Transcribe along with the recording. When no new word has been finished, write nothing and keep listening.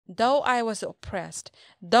though I was oppressed,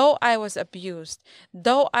 though I was abused,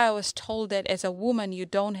 though I was told that as a woman you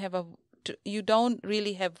don't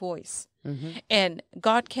really have voice, and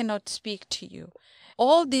God cannot speak to you.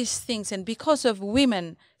 All these things, and because of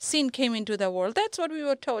women, sin came into the world. That's what we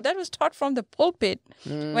were told. That was taught from the pulpit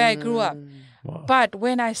where I grew up. Wow. But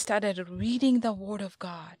when I started reading the Word of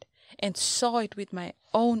God and saw it with my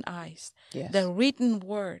own eyes, Yes. the written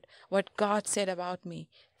Word, what God said about me,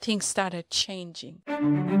 things started changing.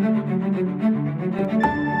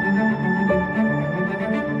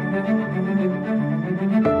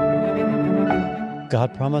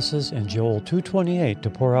 God promises in Joel 2:28 to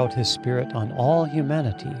pour out His Spirit on all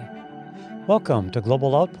humanity. Welcome to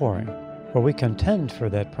Global Outpouring, where we contend for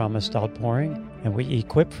that promised outpouring and we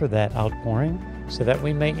equip for that outpouring so that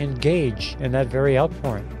we may engage in that very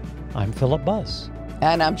outpouring. I'm Philip Buss.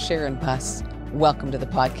 And I'm Sharon Buss. Welcome to the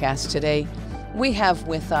podcast today. We have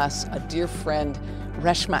with us a dear friend,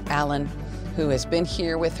 Reshma Allen, who has been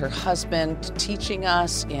here with her husband teaching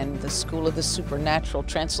us in the School of the Supernatural,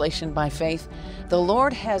 Translation by Faith. The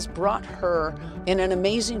Lord has brought her in an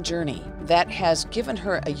amazing journey that has given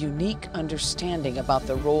her a unique understanding about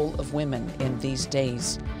the role of women in these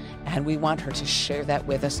days. And we want her to share that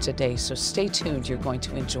with us today. So stay tuned. You're going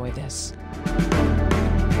to enjoy this.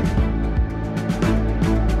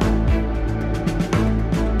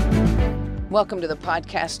 Welcome to the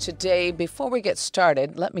podcast today. Before we get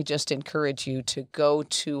started, let me just encourage you to go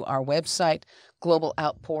to our website,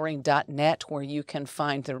 globaloutpouring.net, where you can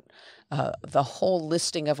find the whole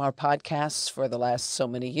listing of our podcasts for the last so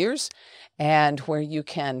many years, and where you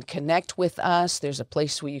can connect with us. There's a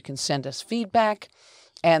place where you can send us feedback.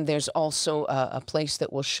 And there's also a place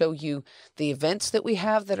that will show you the events that we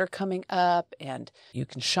have that are coming up. And you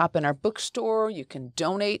can shop in our bookstore. You can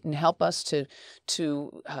donate and help us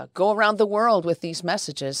to go around the world with these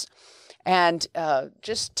messages. And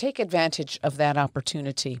just take advantage of that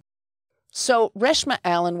opportunity. So, Reshma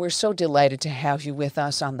Allen, we're so delighted to have you with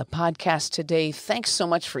us on the podcast today. Thanks so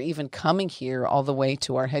much for even coming here all the way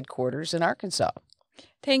to our headquarters in Arkansas.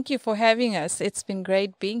 Thank you for having us. It's been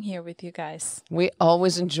great being here with you guys. We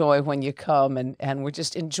always enjoy when you come, and we're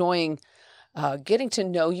just enjoying getting to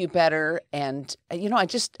know you better. And, I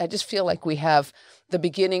just feel like we have the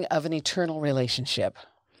beginning of an eternal relationship.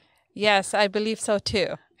 Yes, I believe so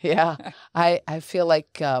too. Yeah, I feel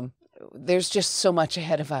like there's just so much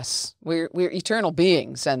ahead of us. We're eternal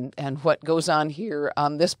beings, and what goes on here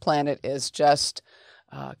on this planet is just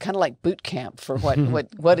kind of like boot camp for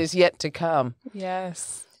what is yet to come.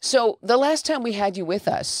 Yes. So the last time we had you with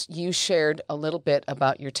us, you shared a little bit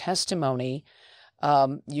about your testimony.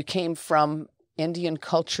 You came from Indian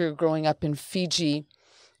culture, growing up in Fiji.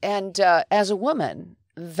 And as a woman,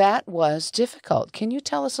 that was difficult. Can you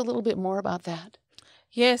tell us a little bit more about that?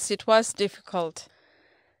 Yes, it was difficult.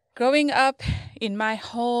 Growing up in my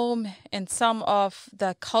home, and some of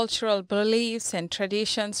the cultural beliefs and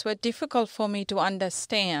traditions were difficult for me to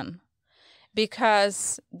understand,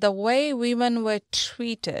 because the way women were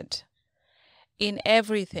treated in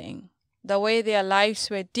everything, the way their lives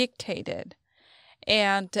were dictated.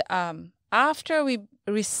 And after we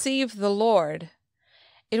received the Lord,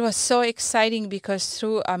 it was so exciting because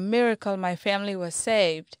through a miracle, my family was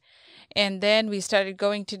saved. And then we started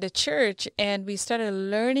going to the church and we started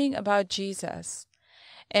learning about Jesus.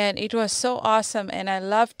 And it was so awesome, and I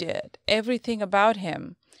loved it, everything about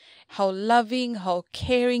him. How loving, how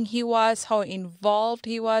caring he was, how involved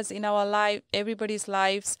he was in our life, everybody's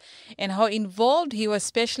lives, and how involved he was,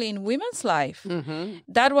 especially in women's life. Mm-hmm.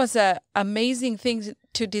 That was an amazing thing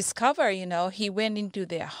to discover, He went into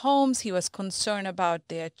their homes. He was concerned about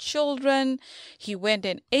their children. He went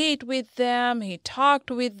and ate with them. He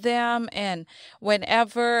talked with them. And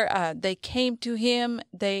whenever they came to him,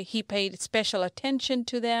 he paid special attention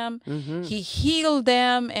to them. Mm-hmm. He healed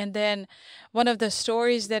them. And then one of the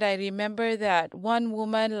stories that I remember, that one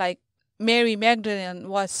woman like Mary Magdalene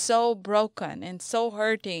was so broken and so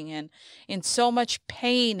hurting and in so much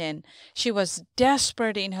pain, and she was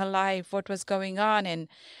desperate in her life, what was going on. And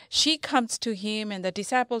she comes to him, and the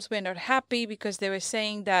disciples were not happy because they were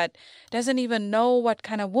saying that doesn't even know what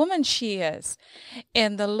kind of woman she is.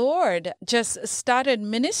 And the Lord just started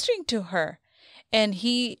ministering to her. And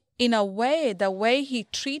he, in a way, the way he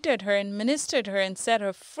treated her and ministered her and set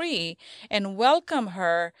her free and welcomed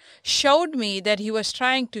her, showed me that he was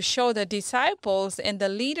trying to show the disciples and the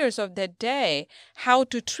leaders of that day how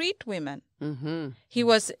to treat women. Mm-hmm. He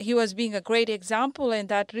was being a great example, and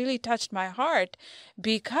that really touched my heart,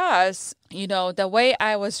 because, the way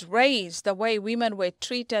I was raised, the way women were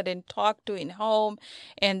treated and talked to in home,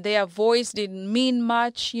 and their voice didn't mean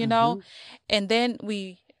much, mm-hmm. And then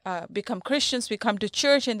we become Christians, we come to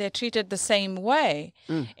church, and they're treated the same way.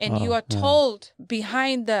 And you are told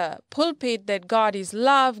behind the pulpit that God is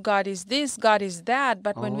love, God is this, God is that.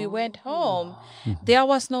 But when we went home, there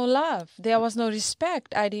was no love. There was no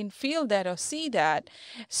respect. I didn't feel that or see that.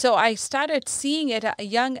 So I started seeing at a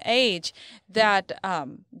young age that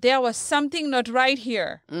there was something not right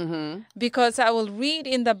here. Because I will read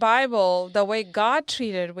in the Bible the way God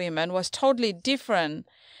treated women was totally different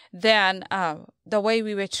than the way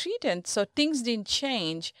we were treated. So things didn't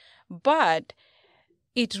change, but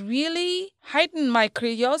it really heightened my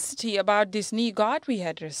curiosity about this new God we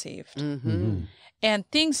had received. And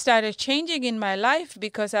things started changing in my life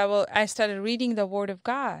because I started reading the Word of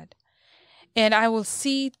God. And I will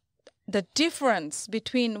see the difference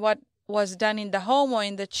between what was done in the home or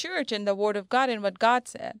in the church and the Word of God and what God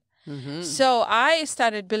said. So I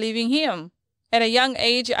started believing Him. At a young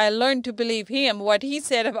age, I learned to believe Him, what He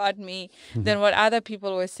said about me, than what other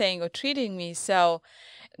people were saying or treating me. So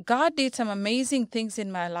God did some amazing things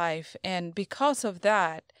in my life. And because of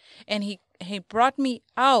that, and He brought me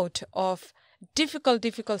out of difficult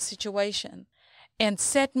situation and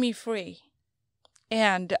set me free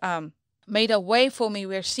and made a way for me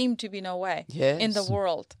where seemed to be no way in the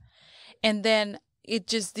world. And then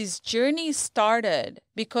this journey started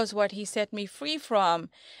because what He set me free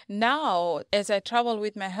from. Now, as I travel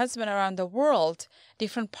with my husband around the world,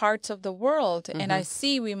 different parts of the world, and I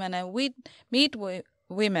see women and we meet with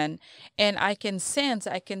women, and I can sense,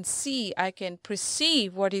 I can see, I can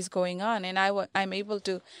perceive what is going on, and I'm able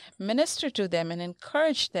to minister to them and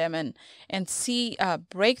encourage them and see a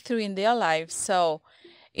breakthrough in their lives. So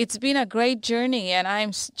it's been a great journey, and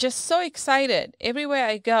I'm just so excited everywhere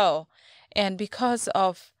I go. And because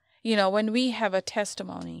of, when we have a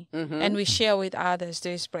testimony and we share with others,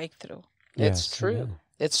 there's breakthrough. It's true.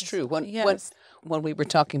 It's true. When we were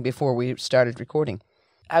talking before we started recording,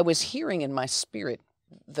 I was hearing in my spirit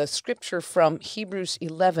the scripture from Hebrews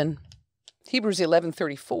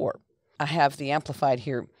 11:34. I have the Amplified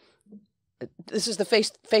here. This is the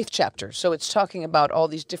faith chapter. So it's talking about all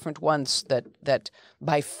these different ones that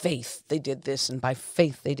by faith they did this and by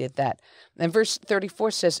faith they did that. And verse 34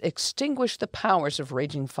 says, extinguished the powers of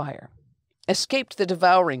raging fire, escaped the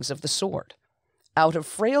devourings of the sword, out of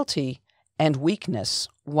frailty and weakness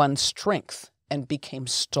won strength and became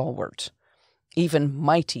stalwart, even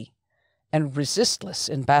mighty and resistless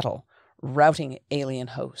in battle, routing alien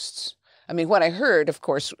hosts. I mean, what I heard, of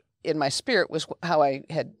course, in my spirit was how I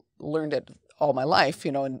had learned it all my life,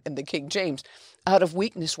 in the King James. Out of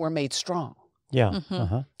weakness we're made strong. Yeah.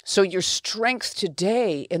 So your strength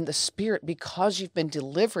today in the spirit, because you've been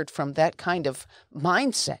delivered from that kind of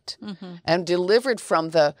mindset and delivered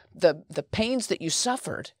from the pains that you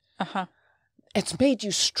suffered, it's made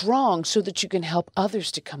you strong so that you can help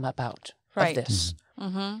others to come up out of this.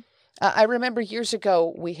 I remember years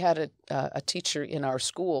ago we had a teacher in our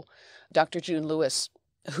school, Dr. June Lewis,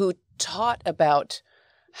 who taught about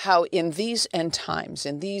how in these end times,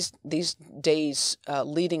 in these days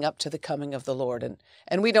leading up to the coming of the Lord,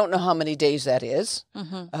 and we don't know how many days that is.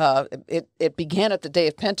 It began at the day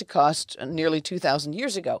of Pentecost nearly 2,000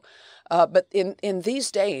 years ago. But in these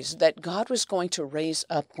days that God was going to raise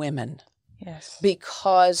up women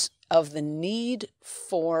because of the need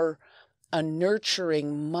for a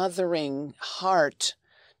nurturing, mothering heart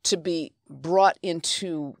to be brought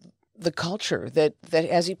into the culture, that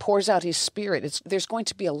as He pours out His Spirit, there's going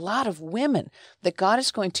to be a lot of women that God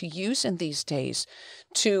is going to use in these days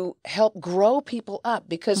to help grow people up,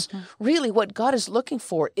 because really what God is looking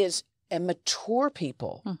for is a mature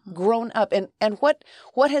people, grown up. And what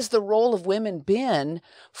has the role of women been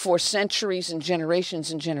for centuries and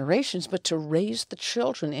generations, but to raise the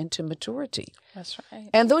children into maturity? That's right.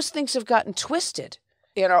 And those things have gotten twisted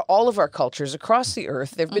in all of our cultures across the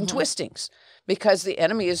earth. There have been twistings, because the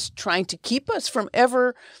enemy is trying to keep us from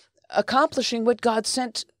ever accomplishing what God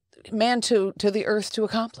sent man to the earth to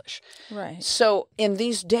accomplish. Right. So in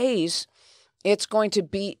these days, it's going to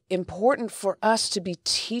be important for us to be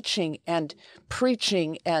teaching and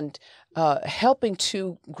preaching and helping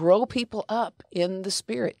to grow people up in the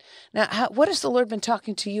Spirit. Now, what has the Lord been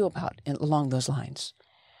talking to you about along those lines?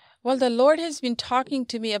 Well, the Lord has been talking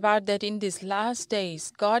to me about that in these last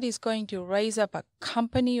days. God is going to raise up a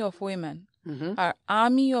company of women, an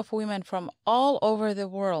army of women from all over the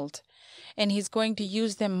world, and He's going to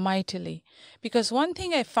use them mightily. Because one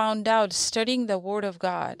thing I found out studying the Word of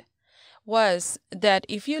God was that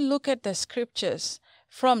if you look at the scriptures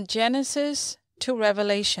from Genesis to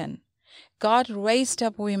Revelation, God raised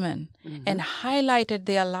up women and highlighted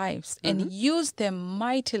their lives and used them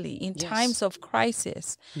mightily in times of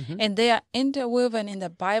crisis. And they are interwoven in the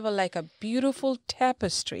Bible like a beautiful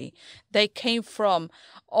tapestry. They came from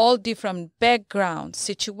all different backgrounds,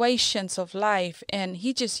 situations of life, and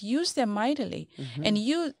he just used them mightily.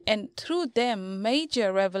 And through them,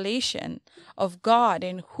 major revelation of God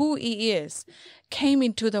and who he is came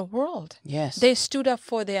into the world. Yes. They stood up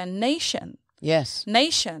for their nation. Yes.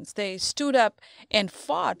 Nations. They stood up and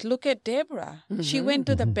fought. Look at Deborah. She went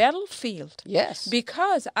to the battlefield. Yes.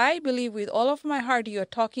 Because I believe with all of my heart you're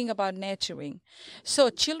talking about nurturing.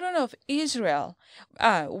 So children of Israel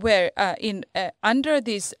were under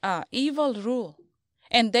this evil rule,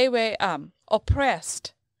 and they were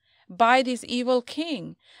oppressed by this evil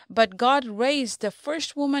king. But God raised the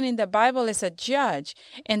first woman in the Bible as a judge,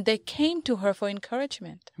 and they came to her for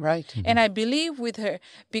encouragement. Right. And I believe with her,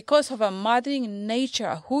 because of her mothering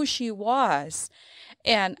nature, who she was,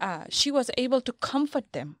 and she was able to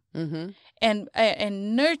comfort them and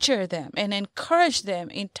nurture them and encourage them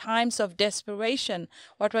in times of desperation,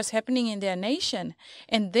 what was happening in their nation.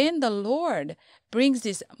 And then the Lord brings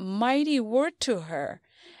this mighty word to her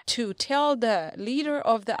to tell the leader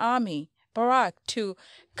of the army, Barak, to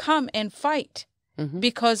come and fight.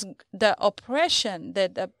 Because the oppression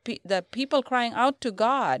that the people crying out to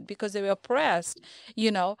God because they were oppressed,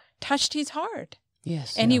 touched his heart.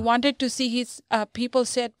 Yes. And he wanted to see his people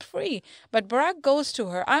set free. But Barak goes to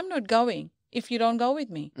her, I'm not going if you don't go with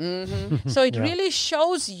me. So it really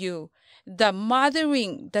shows you the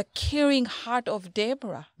mothering, the caring heart of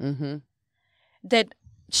Deborah. That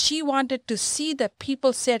she wanted to see the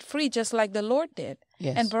people set free just like the Lord did.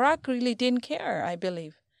 Yes. And Barak really didn't care, I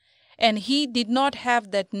believe. And he did not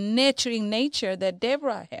have that nurturing nature that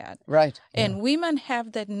Deborah had. Right. And women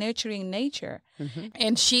have that nurturing nature.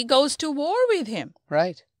 And she goes to war with him.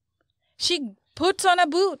 Right. She puts on a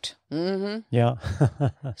boot. Yeah.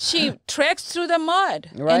 She treks through the mud.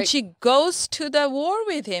 Right. And she goes to the war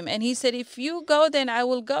with him. And he said, if you go, then I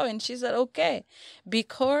will go. And she said, okay.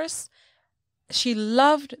 Because she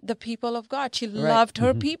loved the people of God. She loved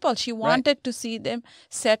her people. She wanted to see them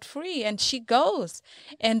set free. And she goes.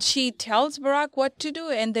 And she tells Barak what to do.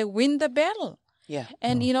 And they win the battle. Yeah.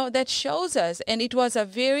 And, that shows us. And it was a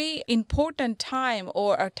very important time,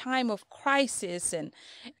 or a time of crisis. And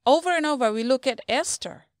over we look at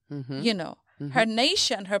Esther, her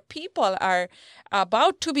nation, her people are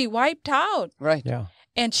about to be wiped out. Right. Yeah.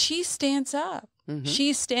 And she stands up.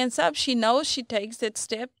 She stands up. She knows she takes that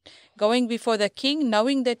step going before the king,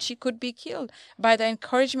 knowing that she could be killed by the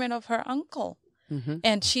encouragement of her uncle.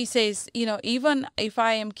 And she says, even if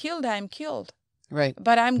I am killed, I am killed. Right.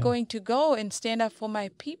 But I'm going to go and stand up for my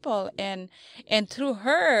people. And through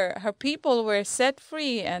her people were set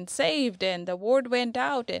free and saved, and the word went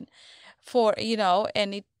out. And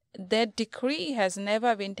that decree has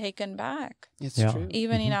never been taken back. It's Yeah. true.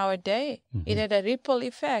 Even in our day. It had a ripple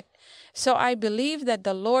effect. So I believe that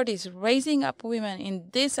the Lord is raising up women in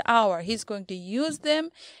this hour. He's going to use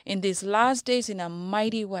them in these last days in a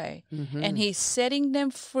mighty way. And he's setting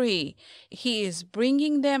them free. He is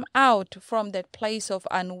bringing them out from that place of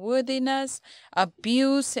unworthiness,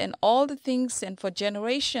 abuse, and all the things. And for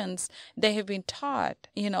generations, they have been taught,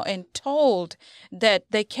 and told that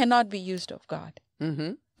they cannot be used of God.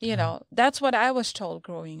 That's what I was told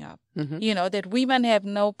growing up, that women have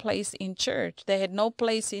no place in church. They had no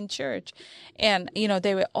place in church. And,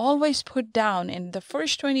 they were always put down. In the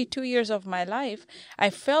first 22 years of my life, I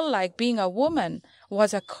felt like being a woman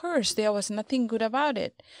was a curse. There was nothing good about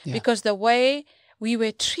it because the way we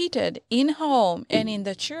were treated in home and in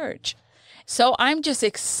the church. So I'm just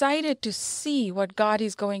excited to see what God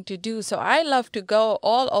is going to do. So I love to go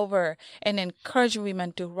all over and encourage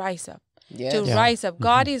women to rise up. Yes. To rise up.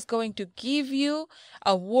 God is going to give you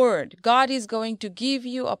a word. God is going to give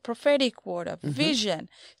you a prophetic word, a vision.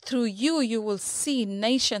 Through you will see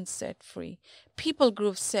nations set free, people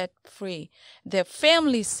groups set free, their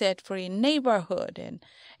families set free, neighborhood.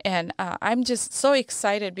 And I'm just so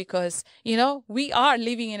excited because, we are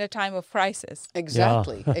living in a time of crisis.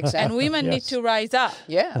 Exactly. Exactly. And women need to rise up.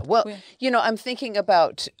 Yeah. Well, I'm thinking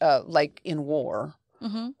about like in war.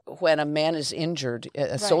 When a man is injured,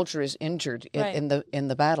 a soldier is injured in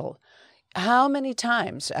the battle. How many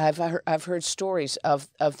times I've heard stories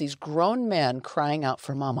of these grown men crying out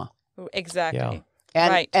for mama. Exactly.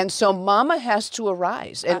 Yeah. And so mama has to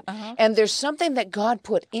arise. And there's something that God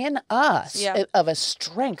put in us of a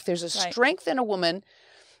strength. There's a strength in a woman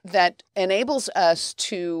that enables us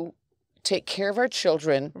to take care of our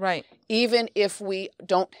children. Right. Even if we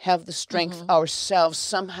don't have the strength ourselves,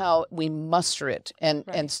 somehow we muster it. And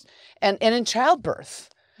in childbirth,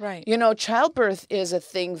 Right. You know, childbirth is a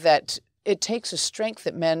thing that it takes a strength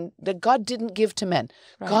that God didn't give to men.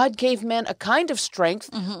 Right. God gave men a kind of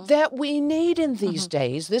strength that we need in these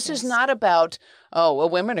days. This is not about, oh, well,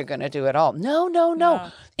 women are going to do it all.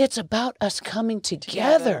 No. It's about us coming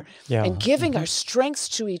together and giving our strengths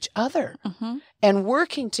to each other and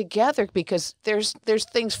working together, because there's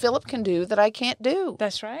things Philip can do that I can't do.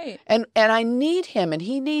 That's right. And I need him and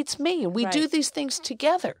he needs me. And we do these things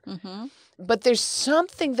together. But there's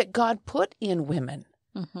something that God put in women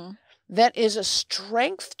that is a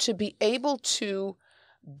strength to be able to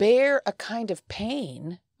bear a kind of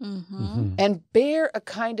pain and bear a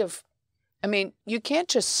kind of, I mean, you can't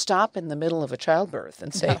just stop in the middle of a childbirth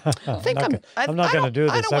and say, I'm not going to do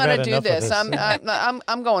this. I don't want to do this.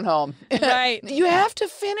 I'm going home. Right. You have to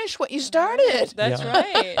finish what you started. That's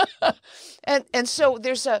right. And so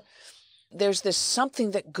there's this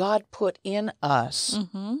something that God put in us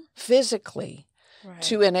physically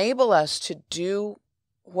to enable us to do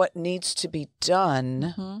what needs to be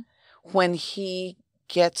done when he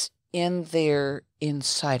gets in there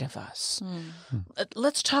inside of us.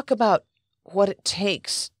 Let's talk about what it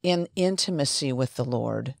takes in intimacy with the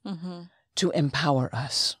Lord to empower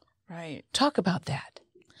us. Right. Talk about that.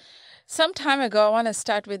 Some time ago, I want to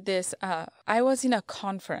start with this. I was in a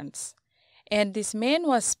conference, and this man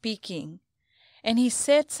was speaking, and he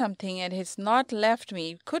said something, and it's not left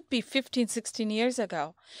me. It could be 15, 16 years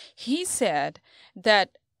ago. He said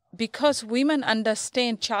that because women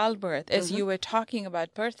understand childbirth, as you were talking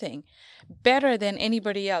about birthing, better than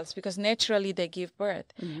anybody else, because naturally they give birth.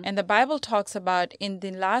 And the Bible talks about in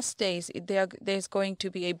the last days, there's going to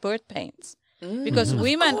be a birth pains. Because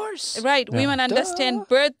women, women understand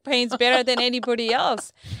birth pains better than anybody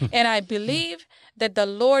else. And I believe that the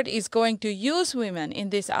Lord is going to use women in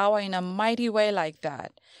this hour in a mighty way like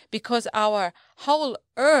that, because our whole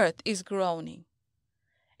earth is groaning.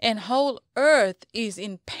 And whole earth is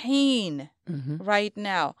in pain right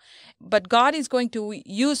now. But God is going to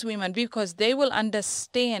use women because they will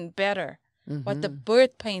understand better what the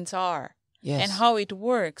birth pains are and how it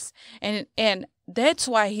works. And that's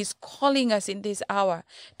why he's calling us in this hour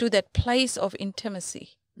to that place of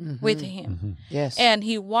intimacy with him. Yes. And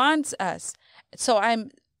he wants us. So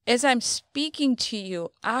as I'm speaking to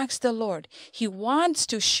you, ask the Lord. He wants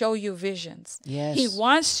to show you visions. Yes. He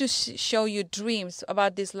wants to show you dreams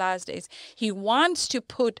about these last days. He wants to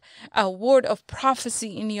put a word of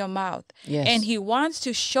prophecy in your mouth. Yes. And he wants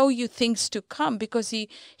to show you things to come, because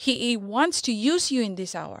he wants to use you in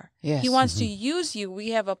this hour. Yes. He wants to use you. We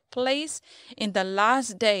have a place in the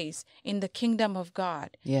last days in the kingdom of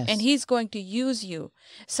God. Yes. And he's going to use you.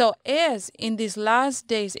 So as in these last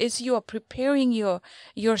days, as you are preparing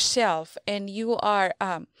yourself, and you are,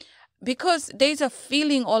 because there's a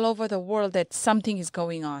feeling all over the world that something is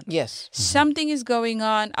going on. Yes. Something is going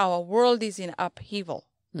on. Our world is in upheaval.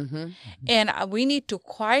 And we need to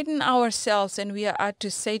quieten ourselves, and we are to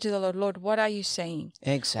say to the Lord, Lord, what are you saying?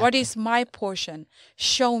 Exactly. What is my portion?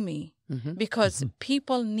 Show me, because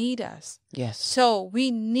people need us. Yes. So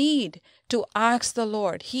we need to ask the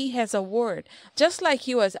Lord. He has a word. Just like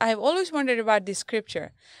I've always wondered about this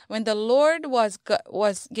scripture. When the Lord was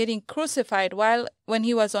getting crucified when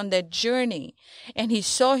he was on that journey, and he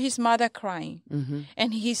saw his mother crying,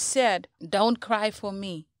 and he said, don't cry for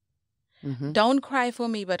me. Don't cry for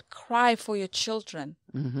me, but cry for your children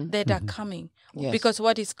that are coming, because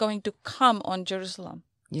what is going to come on Jerusalem.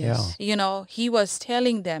 Yes. You know, he was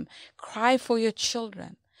telling them, cry for your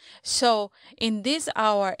children. So in this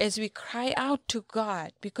hour, as we cry out to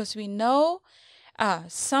God, because we know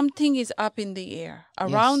something is up in the air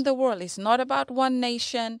around the world. It's not about one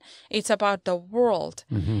nation. It's about the world.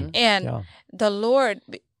 And the Lord...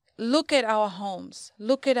 Look at our homes.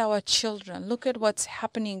 Look at our children. Look at what's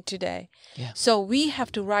happening today. Yeah. So we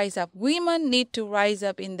have to rise up. Women need to rise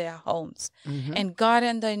up in their homes. And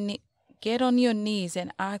get on your knees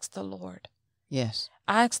and ask the Lord. Yes.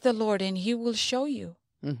 Ask the Lord, and he will show you.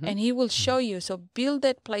 And he will show you. So build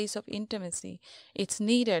that place of intimacy. It's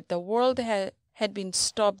needed. The world had been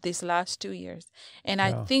stopped these last 2 years. And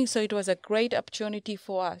I think so it was a great opportunity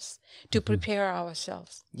for us to prepare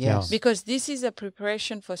ourselves. Yes. Because this is a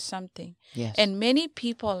preparation for something. Yes. And many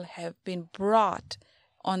people have been brought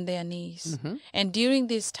on their knees. And during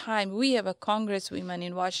this time, we have a congresswoman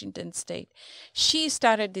in Washington State. She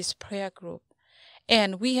started this prayer group.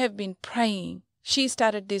 And we have been praying. She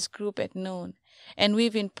started this group at noon. And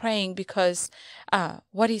we've been praying because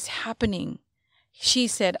what is happening she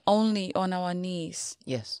said, only on our knees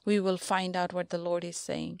Yes. we will find out what the Lord is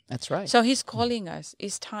saying. That's right. So he's calling us.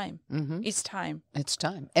 It's time. Mm-hmm. It's time. It's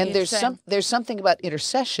time. And It's, there's something about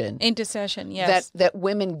intercession Intercession, yes. that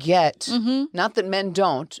women get. Mm-hmm. Not that men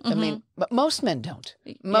don't. I Mhm. mean, but most men don't.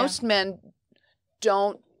 Yeah. Most men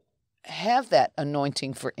don't have that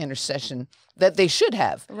anointing for intercession that they should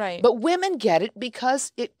have. Right. But women get it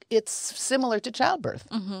because it's similar to childbirth.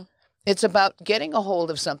 Mm-hmm. It's about getting a hold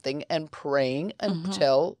of something and praying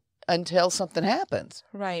Mm-hmm. until something happens.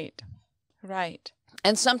 Right. Right.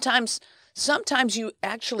 And sometimes you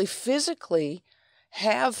actually physically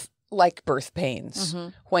have like birth pains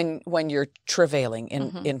Mm-hmm. when you're travailing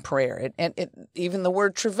in prayer. And even the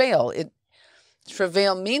word travail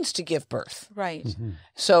means to give birth. Right. Mhm.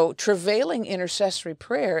 So travailing intercessory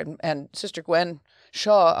prayer, and Sister Gwen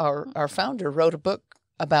Shaw, our founder, wrote a book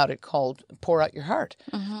about it called Pour Out Your Heart.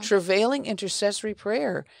 Mm-hmm. Travailing intercessory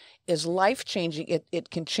prayer is life-changing. It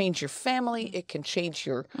can change your family. It can change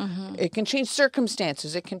Mm-hmm. it can change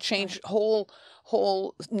circumstances. It can change whole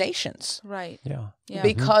nations. Right. Yeah. Yeah.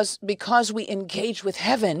 Because we engage with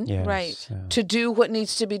heaven Yes. Right. Yeah. to do what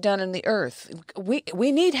needs to be done in the earth.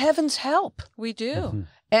 We need heaven's help. We do.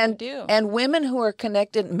 And We do. and women who are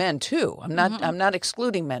connected, men too. Mm-hmm. I'm not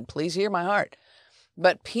excluding men. Please hear my heart.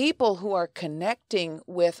 But people who are connecting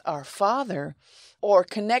with our Father or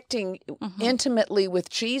connecting intimately with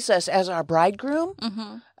Jesus as our bridegroom.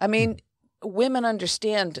 Mm-hmm. I mean, women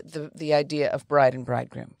understand the idea of bride and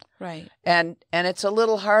bridegroom. Right. And it's a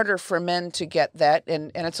little harder for men to get that,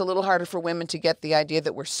 and it's a little harder for women to get the idea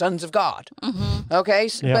that we're sons of God. Mm-hmm. Okay?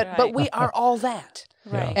 Yeah. But we are all that.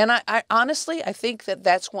 Right. And I honestly, I think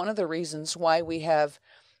that's one of the reasons why we have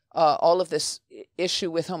all of this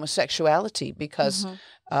issue with homosexuality, because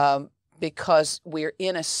we're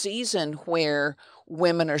in a season where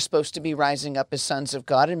women are supposed to be rising up as sons of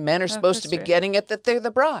God, and men are supposed to be that's right. getting it that they're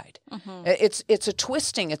the bride. Mm-hmm. It's a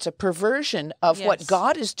twisting, it's a perversion of what Yes.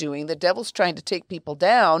 God is doing. The devil's trying to take people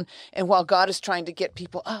down, and while God is trying to get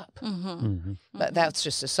people up. Mm-hmm. Mhm. But that's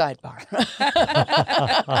just a sidebar.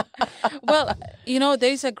 Well,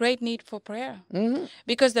 there's a great need for prayer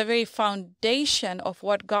because the very foundation of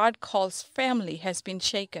what God calls family has been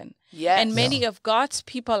shaken. Yes. And many of God's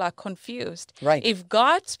people are confused. Right. If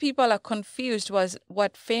God's people are confused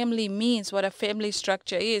what family means, what a family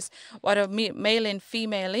structure is, what a male and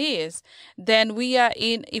female is, then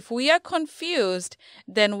if we are confused,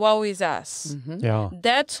 then woe is us. Yeah.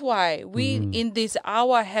 That's why we in this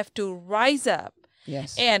hour have to rise up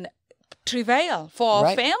Yes. and travail for our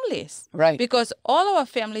Right. families. Right. Because all our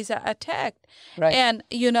families are attacked. Right. And,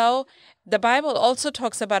 the Bible also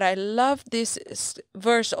talks about, I love this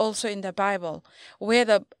verse also in the Bible, where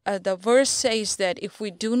the verse says that if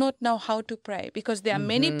we do not know how to pray, because there are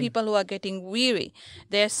many people who are getting weary.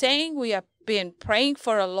 They're saying we have been praying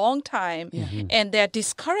for a long time, and they're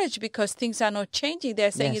discouraged because things are not changing.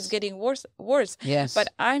 They're saying Yes. it's getting worse. Yes. But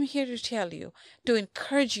I'm here to tell you, to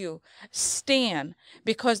encourage you, stand,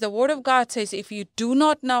 because the Word of God says if you do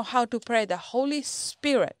not know how to pray, the Holy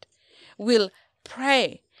Spirit will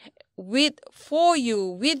pray with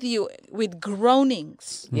you with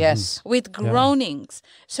groanings. Yes. With groanings.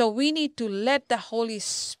 So we need to let the Holy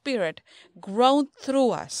Spirit groan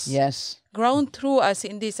through us. Yes. Groan through us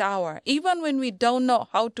in this hour, even when we don't know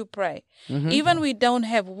how to pray, even we don't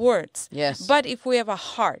have words. Yes. But if we have a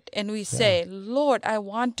heart and we say, Lord, I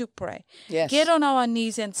want to pray, Yes. get on our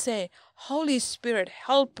knees and say, Holy Spirit,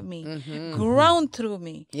 help me. Groan through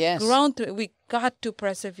me. Yes. Groan through. We got to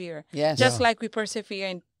persevere. Yes. Just like we persevere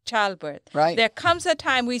in childbirth. Right. There comes a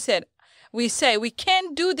time we say we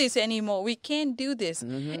can't do this anymore. We can't do this.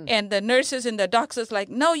 And the nurses and the doctors like,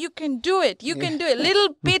 no, you can do it. You can do it.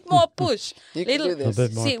 Little bit more push. You can do this. A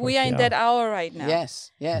bit more See, we push, are in yeah. that hour right now.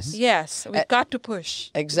 Yes. Yes. Yes, we've got to push.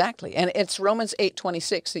 Exactly. And it's Romans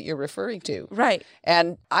 8:26 that you're referring to. Right.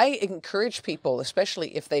 And I encourage people,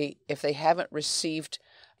 especially if they haven't received,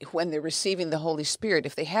 when they're receiving the Holy Spirit,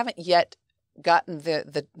 if they haven't yet gotten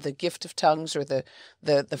the gift of tongues or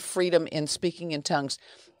the freedom in speaking in tongues,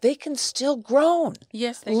 they can still groan.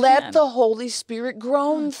 Yes, they Let can. the Holy Spirit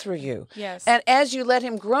groan through you. Yes. And as you let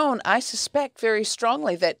him groan, I suspect very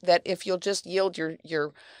strongly that if you'll just yield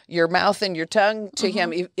your mouth and your tongue to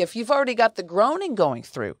him, if you've already got the groaning going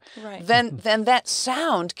through, Right. then that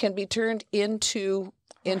sound can be turned into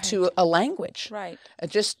a language. Right.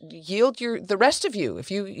 Just yield the rest of you. If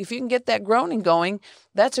you can get that groaning going,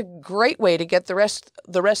 that's a great way to get the rest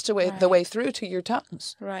the way through to your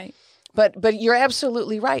tongues. Right. But you're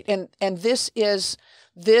absolutely right, and this is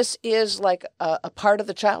like a part of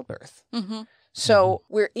the childbirth. So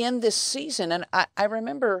we're in this season, and I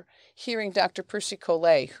remember hearing Dr. Percy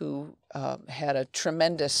Collet, who had a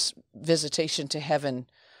tremendous visitation to heaven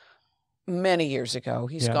many years ago.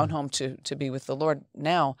 He's gone home to be with the Lord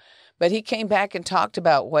now. But he came back and talked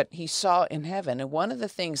about what he saw in heaven. And one of the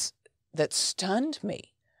things that stunned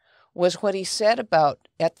me was what he said about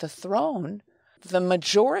at the throne, the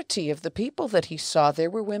majority of the people that he saw there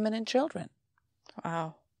were women and children.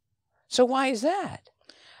 Wow. So why is that?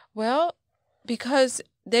 Well, because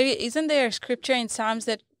isn't there a scripture in Psalms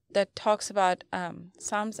that talks about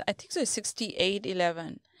Psalms, I think so,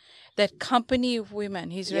 68:11, that company of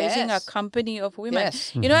women. He's raising a company of women.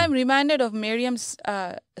 Yes. You know, I'm reminded of Miriam's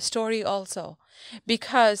story also,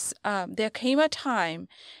 because there came a time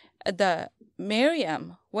the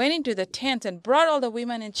Miriam went into the tent and brought all the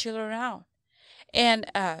women and children out. And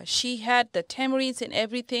she had the tamarinds and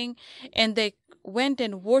everything, and they went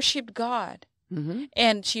and worshipped God. Mm-hmm.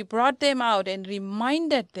 And she brought them out and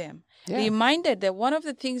reminded them. Reminded that one of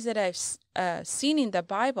the things that I've seen in the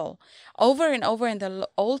Bible over and over in the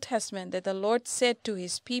Old Testament, that the Lord said to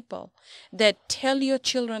his people, that tell your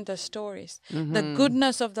children the stories, the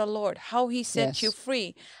goodness of the Lord, how he set you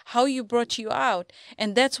free, how you brought you out.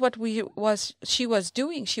 And that's what she was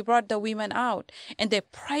doing. She brought the women out, and they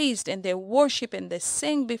praised and they worshiped and they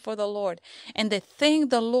sang before the Lord, and they thanked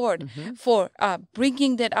the Lord for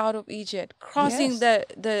bringing that out of Egypt, crossing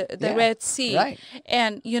the Red Sea. Right.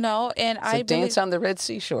 And, you know, and So I dance on the Red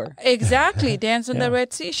Seashore. Exactly, dance on the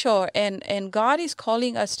Red Seashore. And God is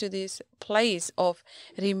calling us to this place of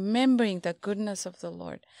remembering the goodness of the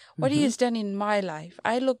Lord. What he has done in my life.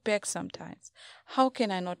 I look back sometimes. How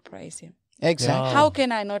can I not praise him? Exactly. How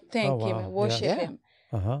can I not thank him and worship him?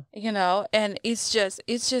 Uh-huh. You know, and it's just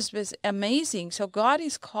was amazing. So God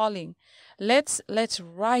is calling. Let's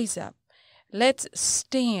rise up. Let's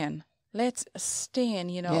stand. Let's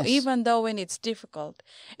stand, you know, even though when it's difficult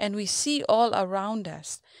and we see all around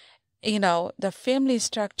us, you know, the family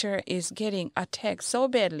structure is getting attacked so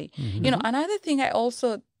badly. You know, another thing I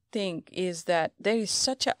also think is that there is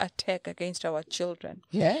such an attack against our children.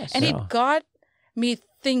 Yes. And it got me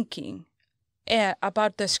thinking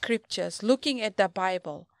about the scriptures, looking at the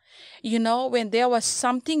Bible. You know, when there was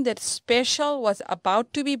something that special was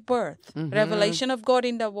about to be birthed, revelation of God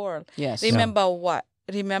in the world. Yes. Remember what?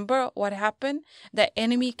 Remember what happened? The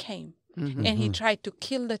enemy came and he tried to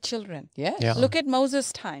kill the children. Yes. Yeah. Look at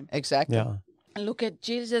Moses' time. Exactly. Yeah. Look at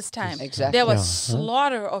Jesus' time. Exactly. There was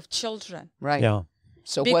slaughter of children. Right. Yeah.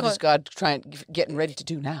 So what is God getting ready to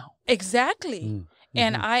do now? Exactly.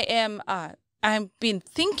 And I've been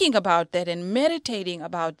thinking about that and meditating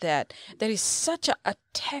about that. There is such an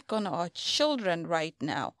attack on our children right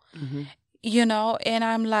now. You know, and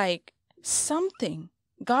I'm like,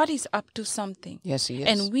 God is up to something. Yes, he is.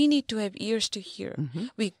 And we need to have ears to hear.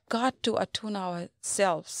 We got to attune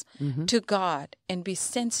ourselves to God and be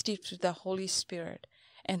sensitive to the Holy Spirit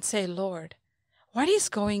and say, Lord, what is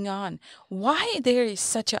going on? Why there is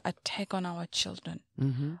such an attack on our children?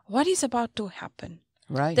 What is about to happen?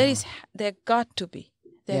 Right. There got to be.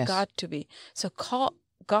 There got to be. So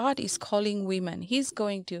God is calling women.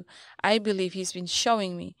 I believe he's been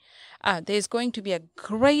showing me, there's going to be a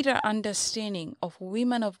greater understanding of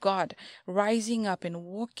women of God rising up and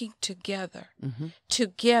working together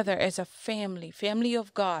as a family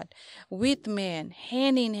of God, with men,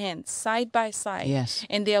 hand in hand, side by side. Yes.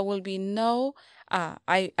 And there will be no,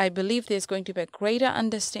 I believe there's going to be a greater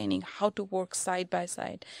understanding how to work side by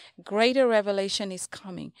side. Greater revelation is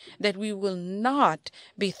coming, that we will not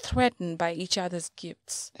be threatened by each other's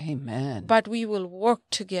gifts. Amen. But we will work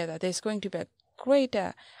together. There's going to be a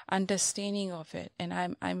greater understanding of it. And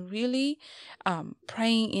I'm really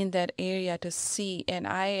praying in that area to see. And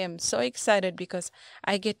I am so excited because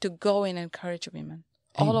I get to go and encourage women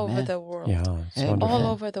all over the world. Yeah, it's wonderful. All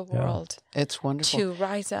over the world. It's wonderful. To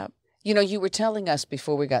rise up. You know, you were telling us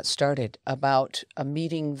before we got started about a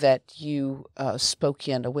meeting that you spoke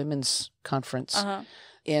in, a women's conference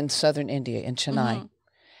in southern India, in Chennai.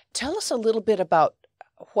 Tell us a little bit about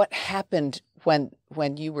what happened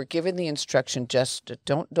when you were given the instruction, just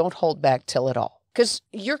don't hold back, tell it all. Because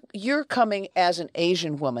you're coming as an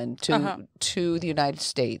Asian woman to the United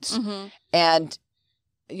States, and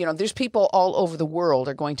you know, there's people all over the world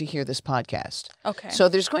are going to hear this podcast. Okay. So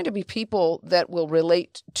there's going to be people that will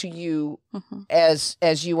relate to you as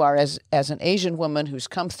you are, as an Asian woman who's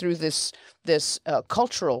come through this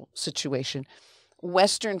cultural situation.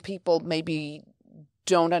 Western people maybe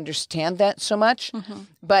don't understand that so much,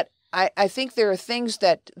 but I think there are things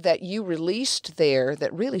that you released there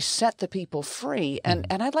that really set the people free, and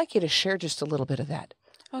I'd like you to share just a little bit of that.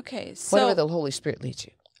 Okay. So Whatever the Holy Spirit leads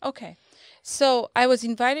you. Okay. So I was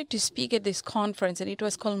invited to speak at this conference, and it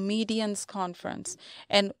was called Medians Conference.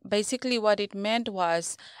 And basically what it meant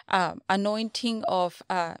was anointing of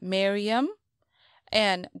Miriam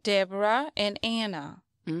and Deborah and Anna.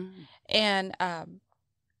 And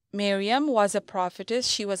Miriam was a prophetess.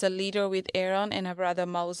 She was a leader with Aaron and her brother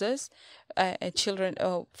Moses,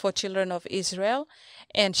 for children of Israel,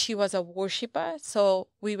 and she was a worshiper. So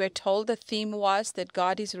we were told the theme was that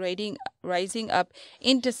God is rising up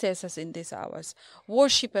intercessors in these hours,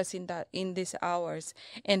 worshipers in these hours.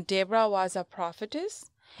 And Deborah was a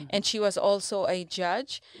prophetess. And she was also a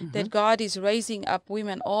judge, that God is raising up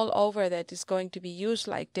women all over that is going to be used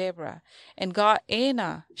like Deborah. And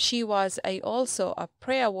Anna, she was also a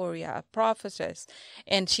prayer warrior, a prophetess,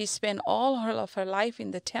 and she spent all of her life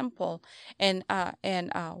in the temple and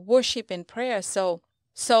worship and prayer. So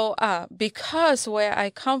because where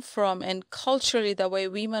I come from and culturally the way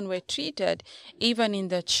women were treated, even in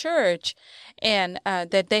the church, and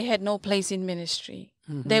that they had no place in ministry.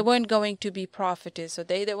 They weren't going to be prophetess, or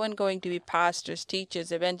they weren't going to be pastors,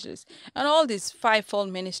 teachers, evangelists, and all this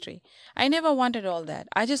fivefold ministry. I never wanted all that.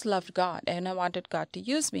 I just loved God, and I wanted God to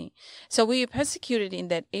use me. So we were persecuted in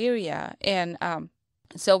that area, and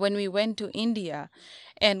so when we went to India,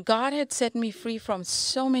 and God had set me free from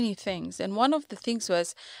so many things, and one of the things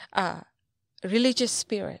was religious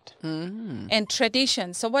spirit and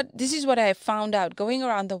tradition. So this is what I have found out going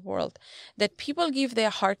around the world, that people give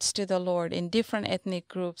their hearts to the Lord in different ethnic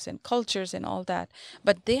groups and cultures and all that.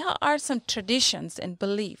 But there are some traditions and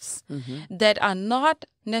beliefs that are not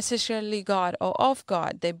necessarily God or of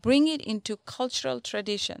God. They bring it into cultural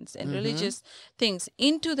traditions and religious things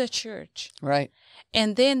into the church. Right.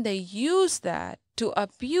 And then they use that to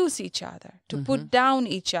abuse each other, to put down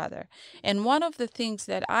each other. And one of the things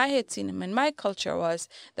that I had seen in my culture was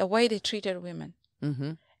the way they treated women.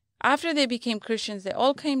 After they became Christians, they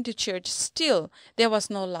all came to church. Still, there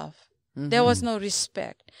was no love. There was no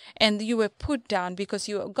respect. And you were put down because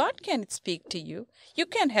God can't speak to you. You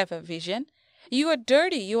can't have a vision. You are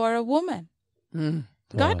dirty. You are a woman.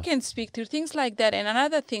 God can speak through things like that. And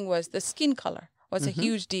another thing was the skin color. Was a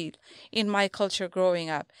huge deal in my culture growing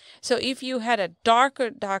up. So if you had a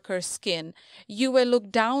darker skin, you were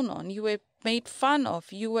looked down on, you were made fun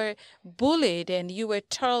of, you were bullied, and you were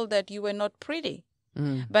told that you were not pretty.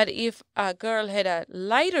 But if a girl had a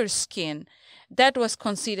lighter skin, that was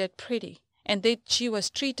considered pretty, and she was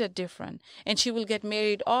treated different, and she will get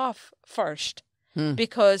married off first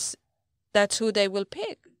because that's who they will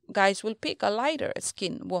pick. Guys will pick a lighter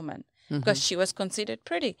skin woman because she was considered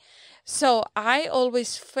pretty. So I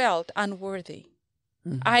always felt unworthy.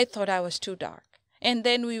 I thought I was too dark. And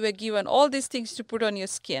then we were given all these things to put on your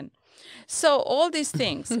skin. So all these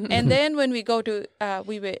things. And then when we go to,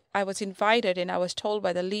 I was invited, and I was told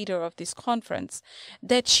by the leader of this conference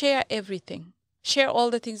that share everything. Share all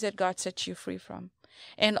the things that God set you free from.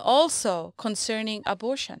 And also concerning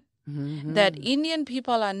abortion. That Indian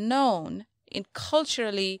people are known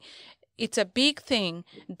culturally, it's a big thing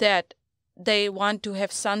that they want to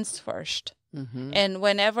have sons first. And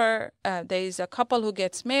whenever there is a couple who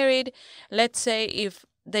gets married, let's say if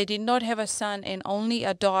they did not have a son and only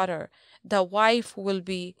a daughter, the wife will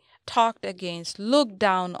be talked against, looked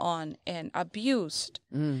down on, and abused.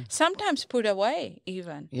 Sometimes put away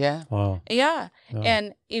even. Yeah. Wow. Yeah.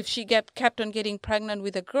 And if she kept on getting pregnant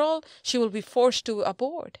with a girl, she will be forced to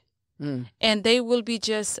abort. And they will be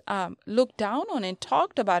just looked down on and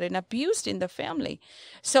talked about and abused in the family.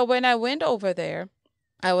 So when I went over there,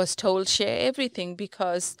 I was told share everything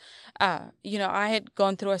because, I had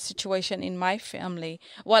gone through a situation in my family.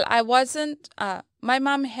 Well, I wasn't, my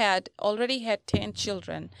mom already had 10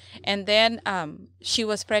 children. And then she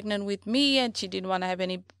was pregnant with me, and she didn't want to have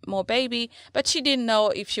any more baby, but she didn't know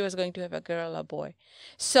if she was going to have a girl or boy.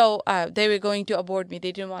 So they were going to abort me.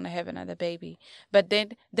 They didn't want to have another baby. But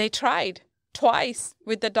then they tried twice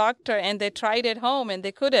with the doctor, and they tried at home, and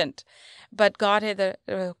they couldn't. But God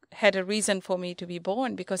had a reason for me to be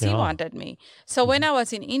born because He wanted me. So when I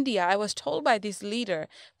was in India, I was told by this leader,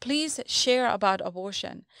 please share about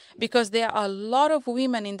abortion, because there are a lot of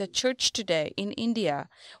women in the church today in India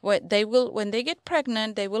where when they get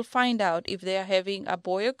pregnant, they will find out if they are having a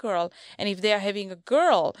boy or girl, and if they are having a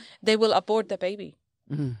girl, they will abort the baby.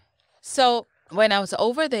 So when I was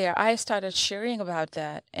over there, I started sharing about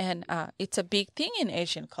that, and it's a big thing in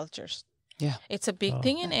Asian cultures. Yeah. It's a big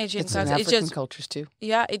thing in Asian cultures. It's in African cultures too.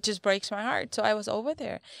 Yeah, it just breaks my heart. So I was over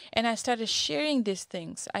there, and I started sharing these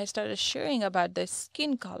things. I started sharing about the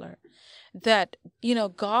skin color, that,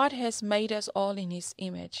 God has made us all in His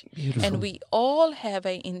image. Beautiful. And we all have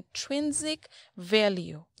an intrinsic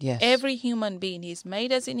value. Yes. Every human being, He's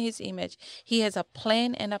made us in His image. He has a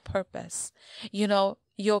plan and a purpose.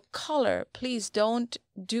 Your color, please don't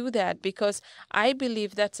do that, because I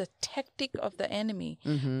believe that's a tactic of the enemy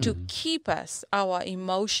to keep us, our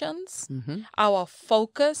emotions, our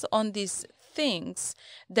focus on these things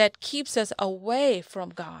that keeps us away from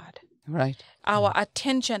God. Right. Our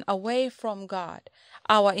attention away from God,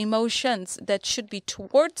 our emotions that should be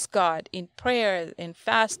towards God in prayer and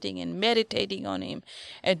fasting and meditating on Him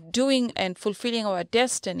and doing and fulfilling our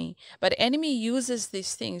destiny. But enemy uses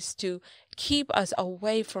these things to keep us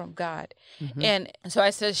away from God. And so I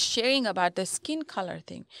started sharing about the skin color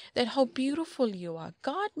thing, that how beautiful you are.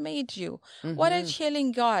 God made you. What are you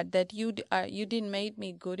telling God, that you didn't make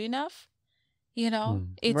me good enough?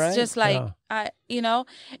 It's Right. just like,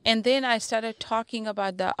 and then I started talking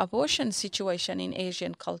about the abortion situation in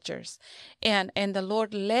Asian cultures. And the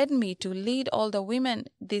Lord led me to lead all the women,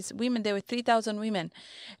 these women, there were 3,000 women,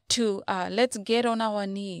 to let's get on our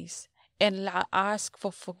knees and ask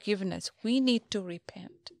for forgiveness. We need to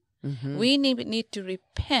repent. We need to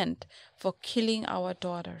repent for killing our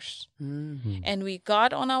daughters. And we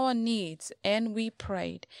got on our knees and we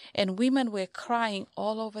prayed. And women were crying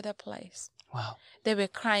all over the place. Wow. They were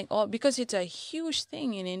crying because it's a huge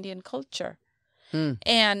thing in Indian culture.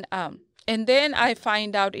 And then I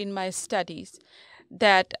find out in my studies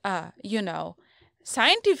that,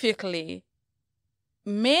 scientifically,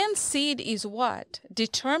 man's seed is what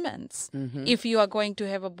determines if you are going to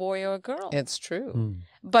have a boy or a girl. It's true.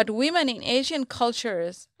 But women in Asian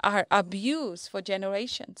cultures are abused for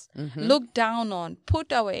generations, looked down on,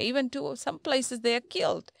 put away. Even to some places they are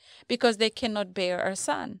killed because they cannot bear a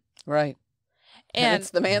son. Right. And it's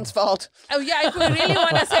the man's fault. Oh, yeah, if we really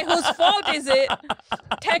want to say whose fault is it,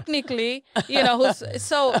 technically,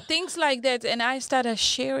 so things like that. And I started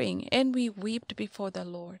sharing, and we wept before the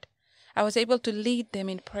Lord. I was able to lead them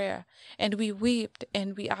in prayer, and we wept,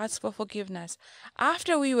 and we asked for forgiveness.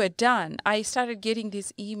 After we were done, I started getting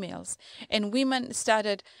these emails, and women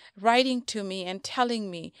started writing to me and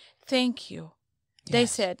telling me, thank you. Yes. They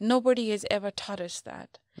said, nobody has ever taught us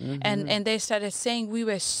that. And they started saying we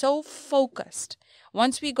were so focused.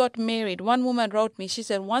 Once we got married, one woman wrote me, she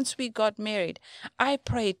said, once we got married, I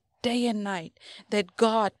prayed day and night that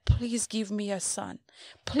God, please give me a son.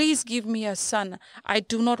 Please give me a son. I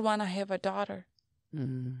do not want to have a daughter.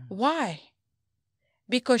 Why?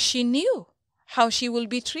 Because she knew how she will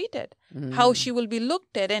be treated, how she will be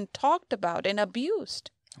looked at and talked about and abused.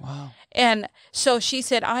 Wow. And so she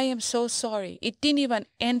said, I am so sorry. It didn't even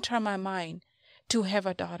enter my mind to have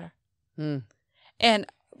a daughter. And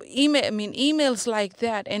emails like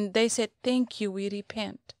that. And they said, thank you, we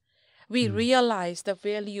repent. We realize the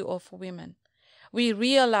value of women. We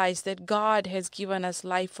realize that God has given us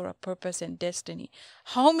life for a purpose and destiny.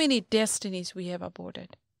 How many destinies we have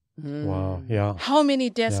aborted? Wow, yeah. How many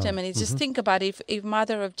destinies? Just think about it, if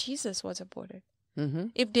Mother of Jesus was aborted.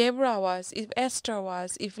 If Deborah was, if Esther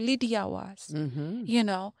was, if Lydia was,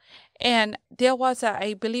 and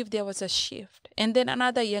I believe there was a shift. And then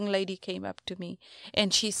another young lady came up to me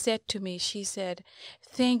and she said to me, she said,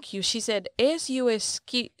 thank you. She said, as you were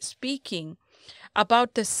speaking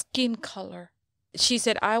about the skin color, she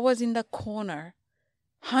said, I was in the corner,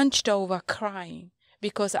 hunched over, crying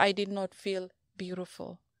because I did not feel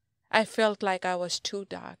beautiful. I felt like I was too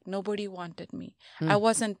dark. Nobody wanted me. I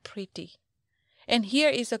wasn't pretty. And here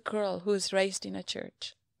is a girl who is raised in a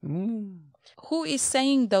church. Who is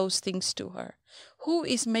saying those things to her? Who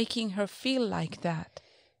is making her feel like that?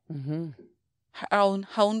 Her own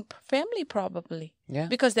family, probably. Yeah.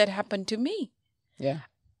 Because that happened to me. Yeah.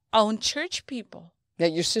 Own church people. Yeah,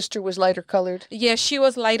 your sister was lighter colored? Yeah, she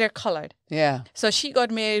was lighter colored. Yeah. So she got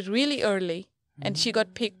married really early, and she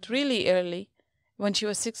got picked really early when she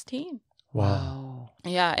was 16. Wow.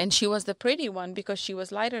 Yeah, and she was the pretty one because she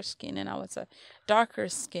was lighter skin and I was a darker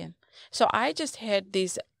skin. So I just had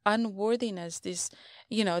this unworthiness,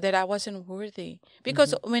 that I wasn't worthy.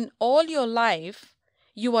 Because when all your life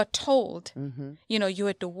you are told, you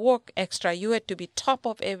had to work extra, you had to be top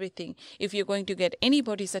of everything if you're going to get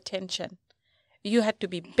anybody's attention. You had to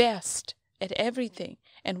be best at everything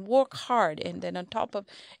and work hard. And then on top of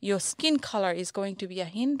your skin color is going to be a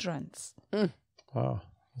hindrance. Wow.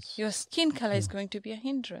 Your skin color is going to be a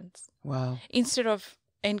hindrance. Wow. Instead of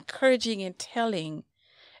encouraging and telling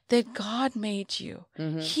that God made you.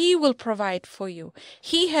 He will provide for you.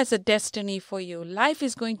 He has a destiny for you. Life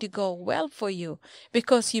is going to go well for you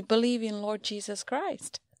because you believe in Lord Jesus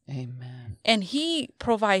Christ. Amen. And he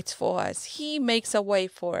provides for us. He makes a way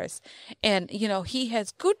for us. And, he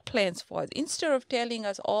has good plans for us. Instead of telling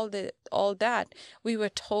us all that, we were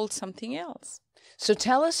told something else. So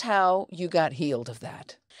tell us how you got healed of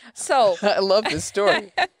that. So I love this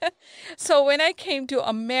story. So when I came to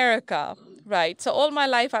America, right, so all my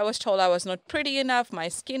life I was told I was not pretty enough. My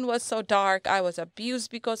skin was so dark. I was abused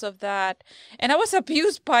because of that. And I was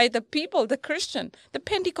abused by the people, the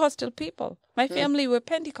Pentecostal people. My family were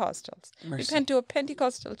Pentecostals. Mercy. We went to a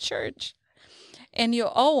Pentecostal church. And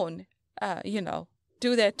your own,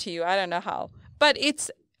 do that to you. I don't know how. But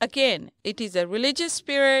Again, it is a religious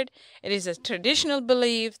spirit. It is a traditional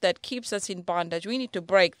belief that keeps us in bondage. We need to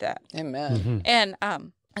break that. Amen. And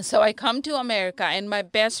so I come to America, and my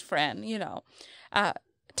best friend,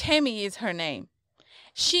 Tammy is her name.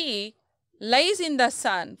 She lays in the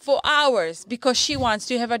sun for hours because she wants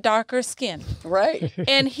to have a darker skin. Right.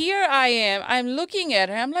 And here I am. I'm looking at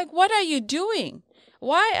her. I'm like, what are you doing?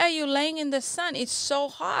 Why are you laying in the sun? It's so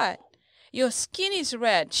hot. Your skin is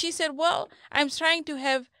red. She said, well, I'm trying to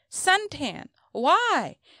have suntan.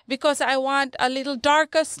 Why? Because I want a little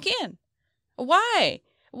darker skin. Why?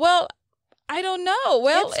 Well, I don't know.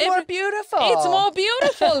 Well, it's more beautiful. It's more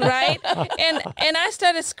beautiful, right? and I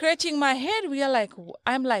started scratching my head.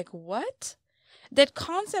 I'm like, what? That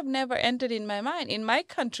concept never entered in my mind. In my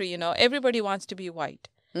country, everybody wants to be white.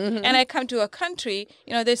 Mm-hmm. And I come to a country,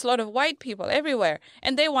 there's a lot of white people everywhere,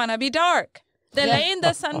 and they want to be dark. They lay in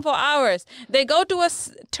the sun for hours. They go to a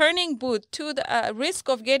turning booth to the risk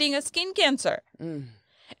of getting a skin cancer. Mm.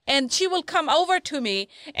 And she will come over to me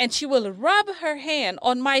and she will rub her hand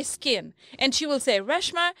on my skin. And she will say,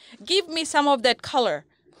 Reshma, give me some of that color.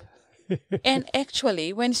 And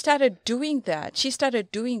actually, when she started doing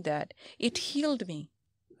that, it healed me.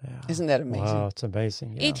 Yeah. Isn't that amazing? Wow, it's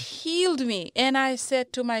amazing. Yeah. It healed me. And I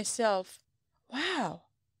said to myself, wow,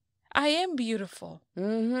 I am beautiful.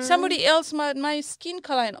 Mm-hmm. Somebody else, my skin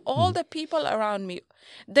color, and all the people around me,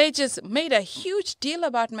 they just made a huge deal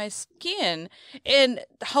about my skin and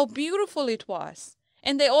how beautiful it was.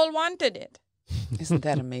 And they all wanted it. Isn't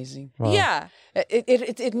that amazing? Wow. Yeah.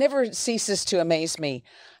 It never ceases to amaze me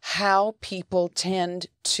how people tend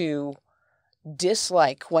to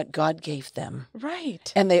dislike what God gave them.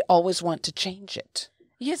 Right. And they always want to change it.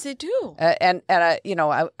 Yes, they do. And I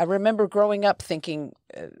remember growing up thinking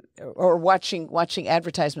or watching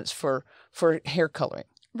advertisements for hair coloring.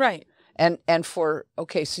 Right. And for,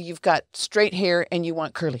 okay, so you've got straight hair and you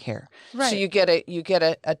want curly hair. Right. So you get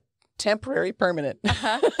a temporary permanent.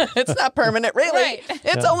 Uh-huh. It's not permanent, really. Right.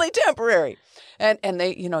 It's only temporary. And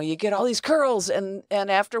they, you get all these curls and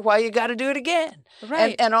after a while you got to do it again.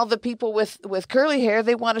 Right. And all the people with curly hair,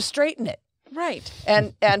 they want to straighten it. Right.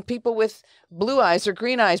 And people with blue eyes or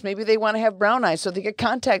green eyes, maybe they want to have brown eyes, so they get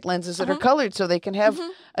contact lenses that are colored so they can have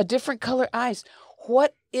a different color eyes.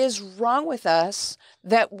 What is wrong with us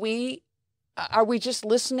that are we just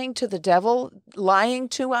listening to the devil lying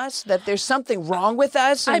to us that there's something wrong with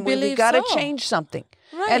us and we got to change something?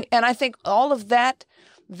 Right. And I think all of that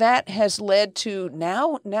has led to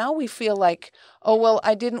now we feel like, oh, well,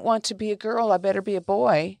 I didn't want to be a girl, I better be a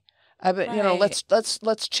boy.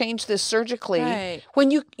 Let's change this surgically. Right.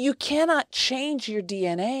 When you cannot change your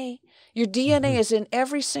DNA. Your DNA is in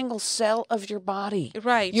every single cell of your body.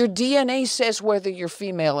 Right. Your DNA says whether you're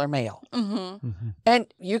female or male. Mm-hmm. Mm-hmm.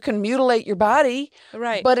 And you can mutilate your body,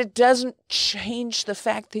 right, but it doesn't change the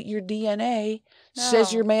fact that your DNA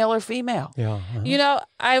says you're male or female. Yeah. Uh-huh.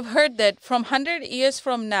 I've heard that from 100 years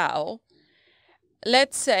from now,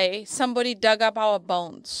 let's say somebody dug up our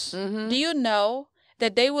bones. Mm-hmm. Do you know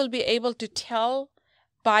that they will be able to tell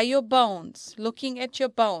by your bones, looking at your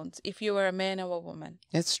bones, if you were a man or a woman?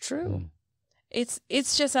 It's true. It's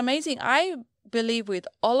just amazing. I believe with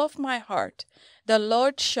all of my heart, the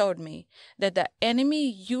Lord showed me that the enemy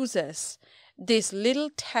uses these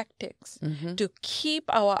little tactics to keep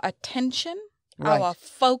our attention, our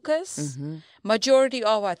focus, majority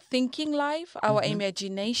of our thinking life, our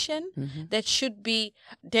imagination that should be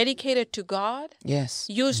dedicated to God. Yes.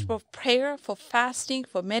 Used for prayer, for fasting,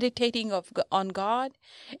 for meditating on God,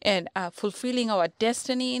 and fulfilling our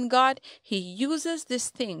destiny in God. He uses these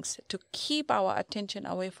things to keep our attention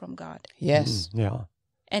away from God. Yes. Yeah.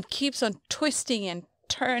 And keeps on twisting and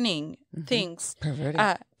turning things,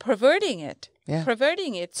 perverting it. Yeah.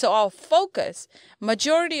 Perverting it. So our focus,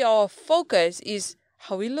 majority of our focus is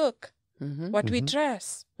how we look, what we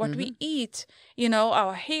dress, what we eat,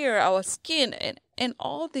 our hair, our skin, and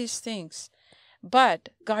all these things. But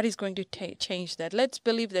God is going to change that. Let's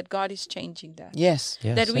believe that God is changing that. Yes.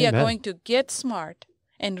 That we are going to get smart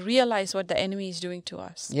and realize what the enemy is doing to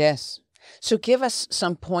us. Yes. So give us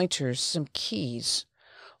some pointers, some keys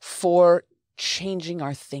for changing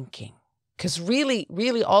our thinking. Because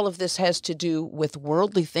really, all of this has to do with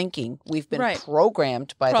worldly thinking. We've been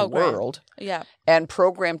programmed by the world, and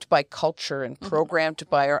programmed by culture, and programmed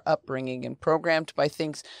by our upbringing, and programmed by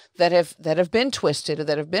things that have been twisted or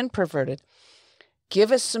that have been perverted.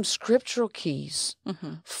 Give us some scriptural keys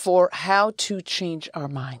for how to change our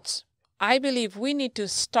minds. I believe we need to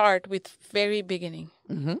start with very beginning.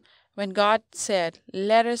 When God said,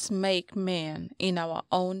 "Let us make man in our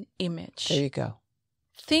own image." There you go.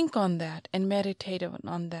 Think on that and meditate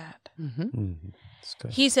on that. That's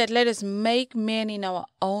good. He said, "Let us make man in our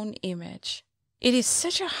own image." It is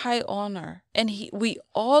such a high honor, and we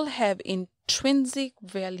all have intrinsic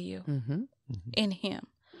value in him.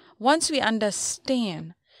 Once we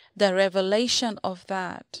understand the revelation of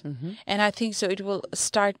that, and I think so, it will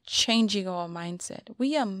start changing our mindset.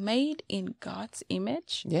 We are made in God's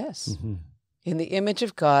image. Yes. In the image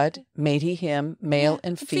of God made he him, male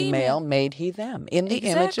and female made he them. In the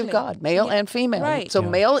image of God, male and female. Right. So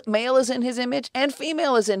male is in his image and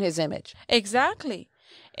female is in his image. Exactly.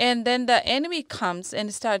 And then the enemy comes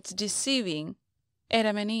and starts deceiving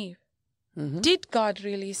Adam and Eve. Did God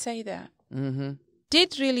really say that?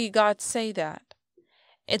 Did really God say that?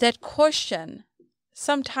 That question,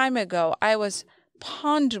 some time ago, I was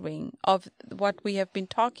pondering of what we have been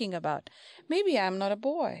talking about. Maybe I'm not a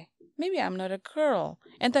boy. Maybe I'm not a girl.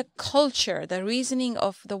 And the culture, the reasoning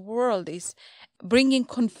of the world is bringing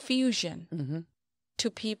confusion to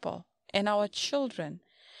people and our children.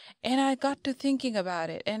 And I got to thinking about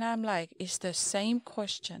it, and I'm like, it's the same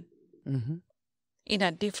question in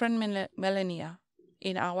a different millennia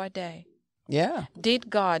in our day. Yeah. Did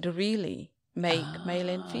God really make male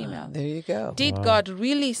and female? There you go. Did God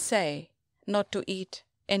really say not to eat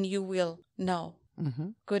and you will know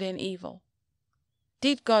good and evil?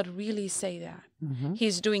 Did God really say that?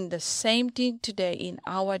 He's doing the same thing today in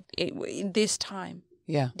this time.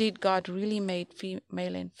 Yeah. Did God really make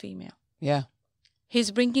male and female? Yeah.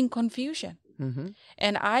 He's bringing confusion.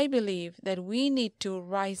 And I believe that we need to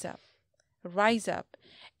rise up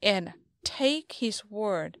and take his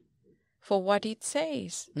word for what it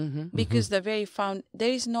says. Because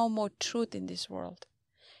there is no more truth in this world.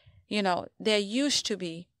 You know, there used to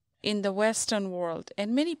be in the Western world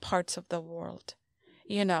and many parts of the world,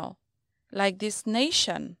 you know, like this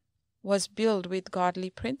nation was built with godly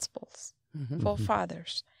principles for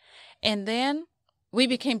fathers. And then we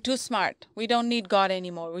became too smart. We don't need God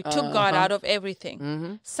anymore. We took God out of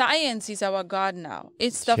everything. Science is our God now.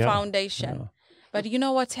 It's the foundation. Yeah. But you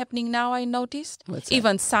know what's happening now, I noticed?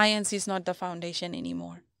 Even science is not the foundation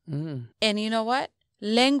anymore. And you know what?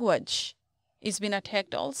 Language is being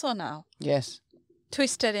attacked also now. Yes.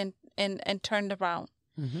 Twisted and turned around.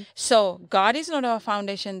 So God is not our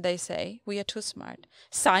foundation, they say. We are too smart.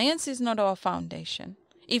 Science is not our foundation.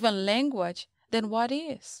 Even language, then what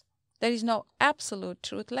is? There is no absolute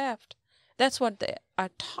truth left. That's what they are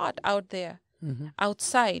taught out there,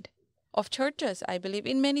 outside of churches, I believe.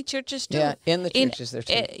 In many churches too. Yeah, in the churches they're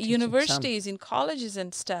teaching universities, in colleges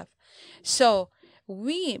and stuff. So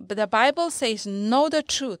but the Bible says, know the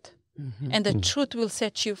truth, and the truth will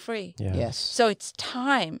set you free. Yes. So it's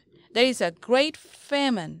time. There is a great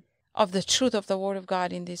famine of the truth of the Word of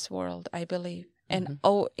God in this world, I believe. And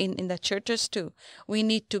in the churches too. We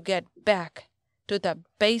need to get back to the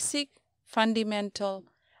basic, fundamental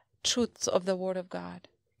truths of the Word of God.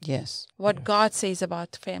 Yes. What God says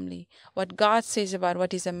about family, what God says about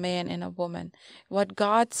what is a man and a woman, what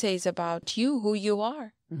God says about you, who you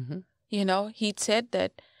are. You know, he said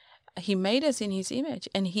that he made us in his image,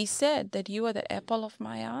 and he said that you are the apple of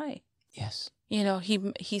my eye. Yes. You know,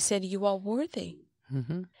 he said you are worthy.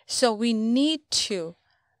 So we need to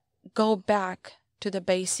go back to the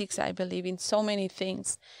basics, I believe, in so many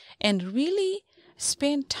things, and really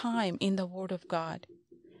spend time in the Word of God.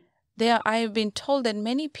 I have been told that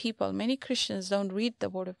many Christians don't read the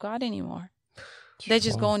Word of God anymore. They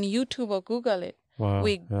just go on YouTube or Google it.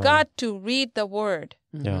 We got to read the Word.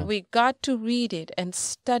 We got to read it and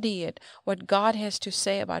study it, what God has to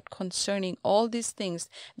say about concerning all these things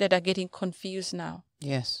that are getting confused now.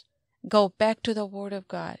 Yes. Go back to the Word of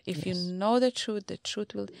God. If you know the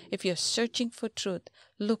truth will, if you're searching for truth,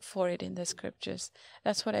 look for it in the Scriptures.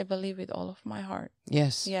 That's what I believe with all of my heart.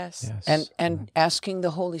 Yes. Yes. And asking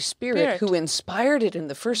the Holy Spirit, who inspired it in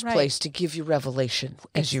the first place, to give you revelation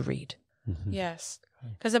as you read. Yes.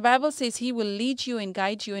 Because the Bible says he will lead you and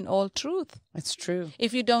guide you in all truth. It's true.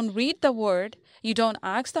 If you don't read the Word, you don't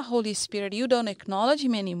ask the Holy Spirit, you don't acknowledge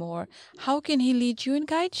him anymore, how can he lead you and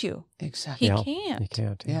guide you? Exactly. He can't. He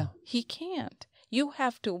can't. Yeah. He can't. You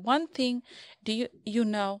have to. One thing, you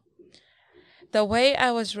know, the way I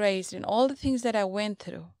was raised and all the things that I went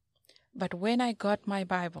through, But when I got my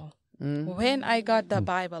Bible, when I got the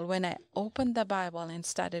Bible, when I opened the Bible and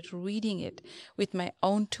started reading it with my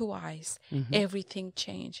own two eyes, everything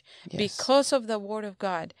changed. Yes. Because of the Word of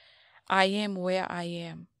God, I am where I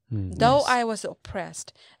am. Though I was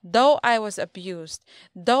oppressed, though I was abused,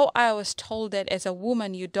 though I was told that as a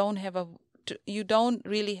woman you don't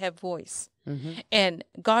really have voice, and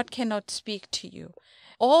God cannot speak to you.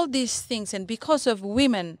 All these things, and because of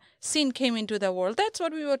women, sin came into the world. That's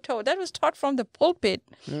what we were told. That was taught from the pulpit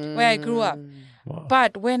where I grew up. Wow.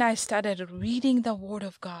 But when I started reading the Word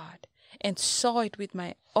of God and saw it with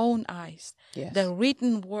my own eyes, Yes. the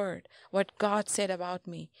written Word, what God said about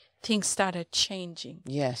me, things started changing.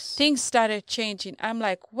 Yes. Things started changing. I'm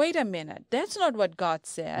like, wait a minute. That's not what God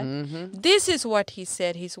said. This is what He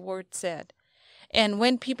said, His Word said. And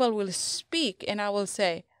when people will speak and I will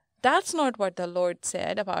say, that's not what the Lord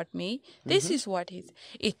said about me. This is what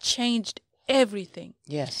it changed everything.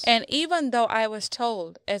 Yes. And even though I was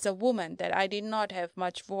told as a woman that I did not have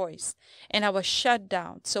much voice and I was shut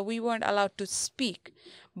down, so we weren't allowed to speak.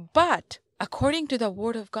 But according to the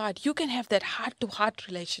Word of God, you can have that heart-to-heart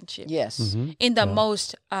relationship. Yes. In the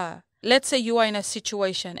most, let's say you are in a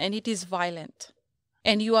situation and it is violent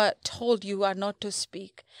and you are told you are not to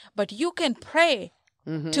speak, but you can pray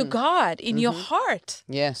to God in your heart.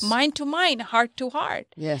 Yes. Mind to mind, heart to heart.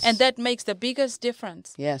 Yes. And that makes the biggest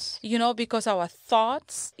difference. Yes. Because our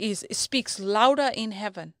thoughts speaks louder in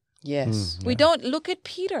heaven. Yes. We don't look at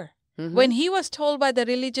Peter. When he was told by the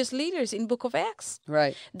religious leaders in book of Acts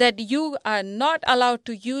Right. that you are not allowed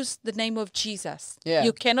to use the name of Jesus. Yeah.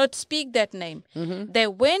 You cannot speak that name. They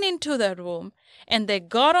went into the room and they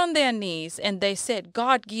got on their knees and they said,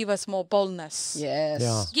 God, give us more boldness. Yes.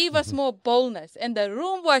 Yeah. Give us more boldness. And the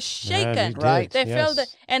room was shaken. Right. They felt yes.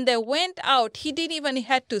 that, and they went out. He didn't even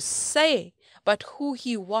have to say, but who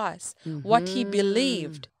he was, what he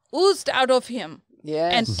believed, oozed out of him.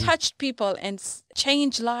 Yes. And touched people and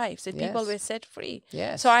changed lives, and people Yes. were set free.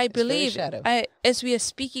 Yes. So I It's very believe, shadow. as we are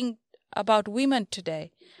speaking about women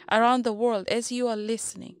today around the world, as you are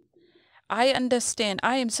listening, I understand.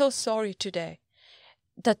 I am so sorry today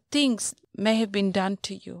that things may have been done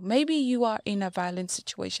to you. Maybe you are in a violent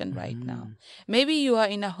situation right now. Maybe you are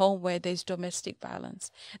in a home where there's domestic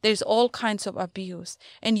violence. There's all kinds of abuse,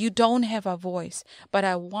 and you don't have a voice. But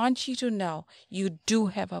I want you to know you do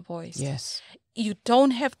have a voice. Yes. You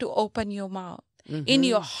don't have to open your mouth. In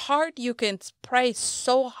your heart, you can pray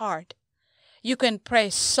so hard. You can pray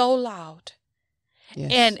so loud.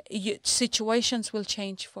 Yes. And situations will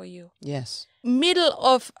change for you. Yes. Middle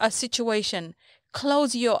of a situation,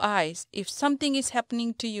 close your eyes. If something is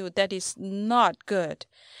happening to you that is not good,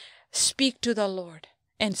 speak to the Lord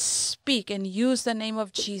and speak and use the name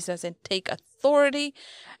of Jesus and take authority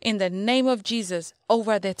in the name of Jesus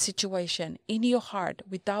over that situation in your heart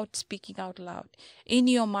without speaking out loud. In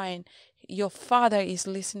your mind, your Father is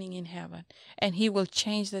listening in heaven and He will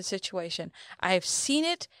change the situation. I have seen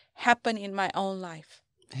it happen in my own life.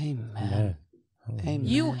 Amen. Amen.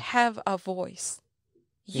 You have a voice.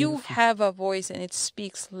 You Beautiful. have a voice and it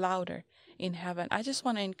speaks louder in heaven. I just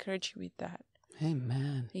want to encourage you with that.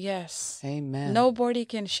 Amen. Yes. Amen. Nobody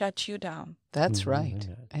can shut you down. That's right.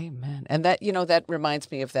 Amen. And that, that reminds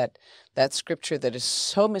me of that scripture that is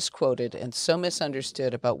so misquoted and so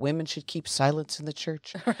misunderstood about women should keep silence in the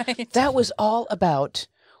church. Right. That was all about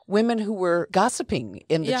women who were gossiping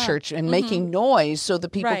in the church and making noise so the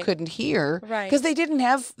people Right. couldn't hear, Right. because they didn't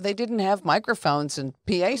have microphones and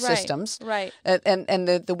PA systems, Right. and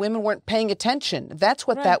the women weren't paying attention. That's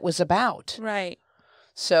what Right. that was about. Right.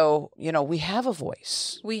 So, we have a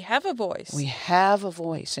voice. We have a voice. We have a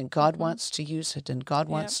voice, and God wants to use it, and God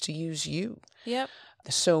wants to use you. Yep.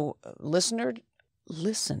 So, listener,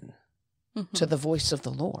 listen to the voice of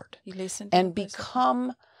the Lord You listen to and the voice of-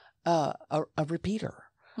 become a repeater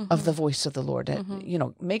of the voice of the Lord.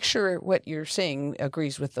 Make sure what you're saying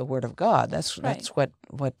agrees with the Word of God. That's what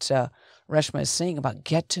Reshma is saying about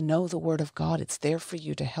get to know the Word of God. It's there for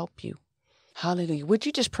you to help you. Hallelujah. Would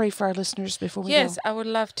you just pray for our listeners before we Yes, go? I would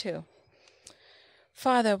love to.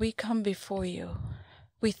 Father, we come before you.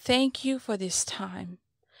 We thank you for this time.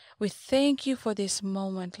 We thank you for this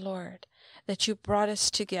moment, Lord, that you brought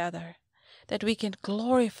us together, that we can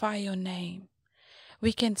glorify your name.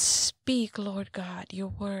 We can speak, Lord God, your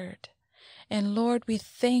word. And Lord, we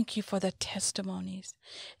thank you for the testimonies.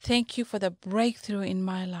 Thank you for the breakthrough in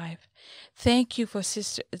my life. Thank you for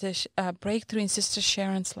the breakthrough in Sister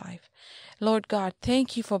Sharon's life. Lord God,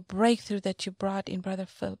 thank you for breakthrough that you brought in Brother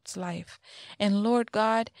Philip's life. And Lord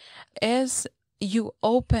God, as you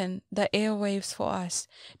open the airwaves for us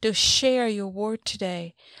to share your word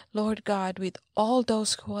today, Lord God, with all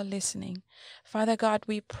those who are listening. Father God,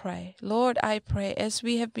 we pray. Lord, I pray as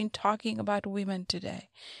we have been talking about women today,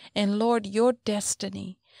 and Lord, your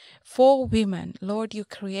destiny for women, Lord, you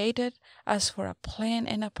created us for a plan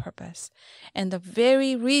and a purpose. And the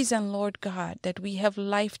very reason, Lord God, that we have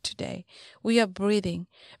life today, we are breathing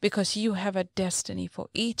because you have a destiny for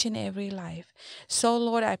each and every life. So,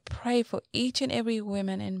 Lord, I pray for each and every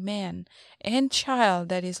woman and man and child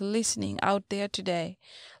that is listening out there today.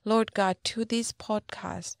 Lord God, to this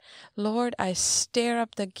podcast, Lord, I stir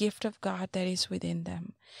up the gift of God that is within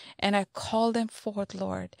them. And I call them forth,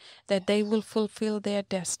 Lord, that they will fulfill their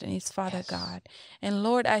destinies, Father God. And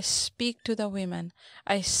Lord, I speak to the women.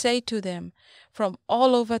 I say to them from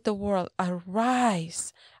all over the world,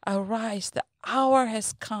 arise, arise. The hour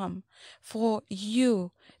has come for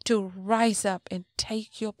you to rise up and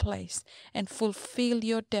take your place and fulfill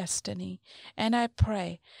your destiny. And I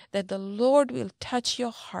pray that the Lord will touch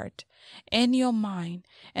your heart and your mind,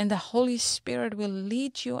 and the Holy Spirit will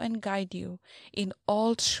lead you and guide you in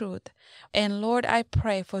all truth. And Lord, I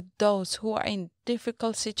pray for those who are in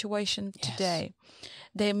difficult situations today.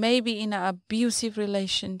 They may be in an abusive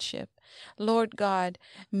relationship. Lord God,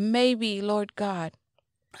 maybe, Lord God,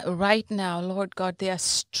 right now, Lord God, they are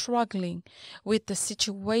struggling with the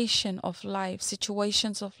situations of life.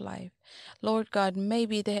 Lord God,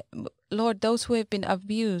 maybe Lord, those who have been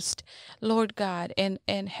abused, Lord God, and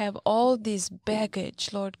have all this baggage,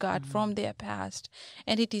 Lord God, from their past,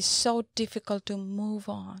 and it is so difficult to move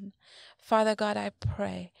on. Father God, I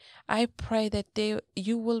pray that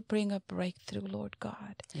you will bring a breakthrough, Lord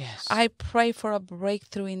God. Yes. I pray for a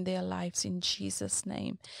breakthrough in their lives in Jesus'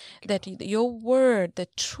 name. That your word, the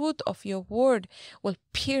truth of your word will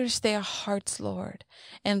pierce their hearts, Lord.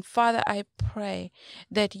 And Father, I pray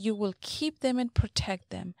that you will keep them and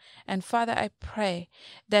protect them. And Father, I pray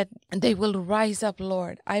that they will rise up,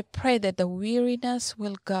 Lord. I pray that the weariness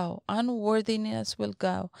will go, unworthiness will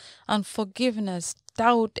go, unforgiveness,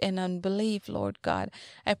 doubt and unbelief, Lord God.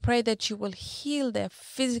 I pray that you will heal their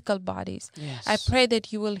physical bodies. Yes. I pray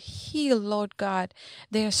that you will heal, Lord God,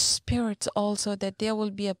 their spirits also, that there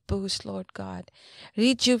will be a boost, Lord God.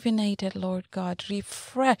 Rejuvenated, Lord God.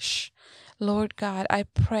 Refresh, Lord God. I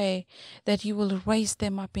pray that you will raise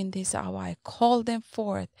them up in this hour. I call them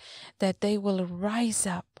forth, that they will rise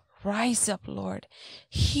up. Rise up, Lord.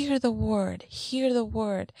 Hear the word,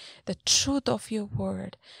 the truth of your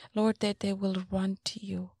word, Lord, that they will run to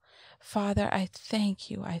you. Father, I thank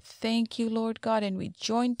you, Lord God, and we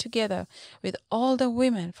join together with all the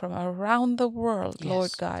women from around the world, yes,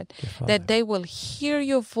 Lord God, that they will hear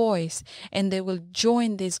your voice and they will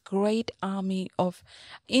join this great army of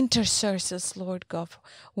intercessors, Lord God,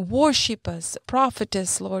 worshipers,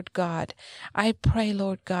 prophetesses, Lord God. I pray,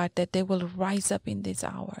 Lord God, that they will rise up in this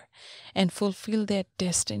hour and fulfill their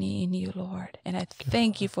destiny in you, Lord. And I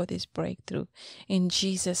thank you for this breakthrough in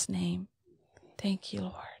Jesus' name. Thank you,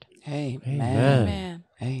 Lord. Amen. Amen.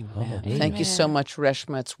 Amen. Thank you so much,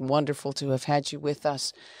 Reshma. It's wonderful to have had you with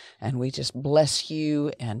us. And we just bless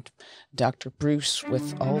you and Dr. Bruce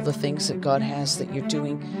with all the things that God has that you're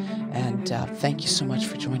doing. And thank you so much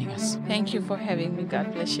for joining us. Thank you for having me.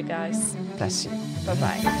 God bless you guys. Bless you.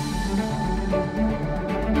 Bye-bye.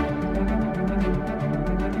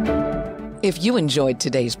 If you enjoyed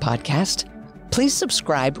today's podcast, please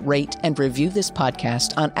subscribe, rate, and review this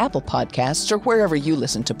podcast on Apple Podcasts or wherever you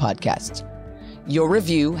listen to podcasts. Your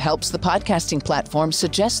review helps the podcasting platform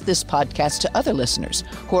suggest this podcast to other listeners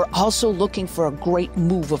who are also looking for a great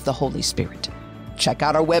move of the Holy Spirit. Check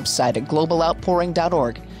out our website at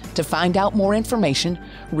globaloutpouring.org to find out more information,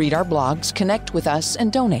 read our blogs, connect with us,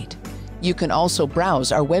 and donate. You can also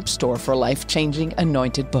browse our web store for life-changing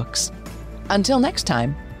anointed books. Until next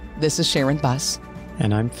time, this is Sharon Buss.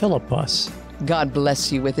 And I'm Philip Buss. God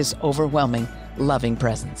bless you with his overwhelming, loving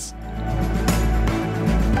presence.